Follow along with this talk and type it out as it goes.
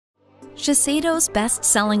Shiseido's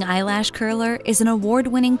best-selling eyelash curler is an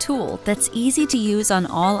award-winning tool that's easy to use on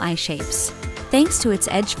all eye shapes. Thanks to its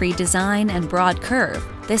edge-free design and broad curve,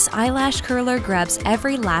 this eyelash curler grabs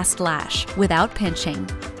every last lash without pinching.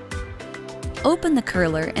 Open the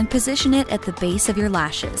curler and position it at the base of your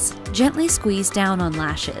lashes. Gently squeeze down on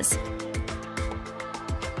lashes.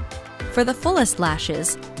 For the fullest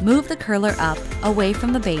lashes, move the curler up, away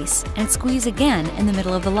from the base, and squeeze again in the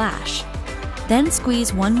middle of the lash. Then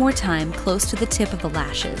squeeze one more time close to the tip of the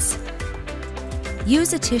lashes.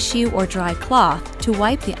 Use a tissue or dry cloth to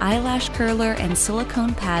wipe the eyelash curler and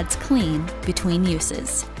silicone pads clean between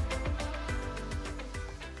uses.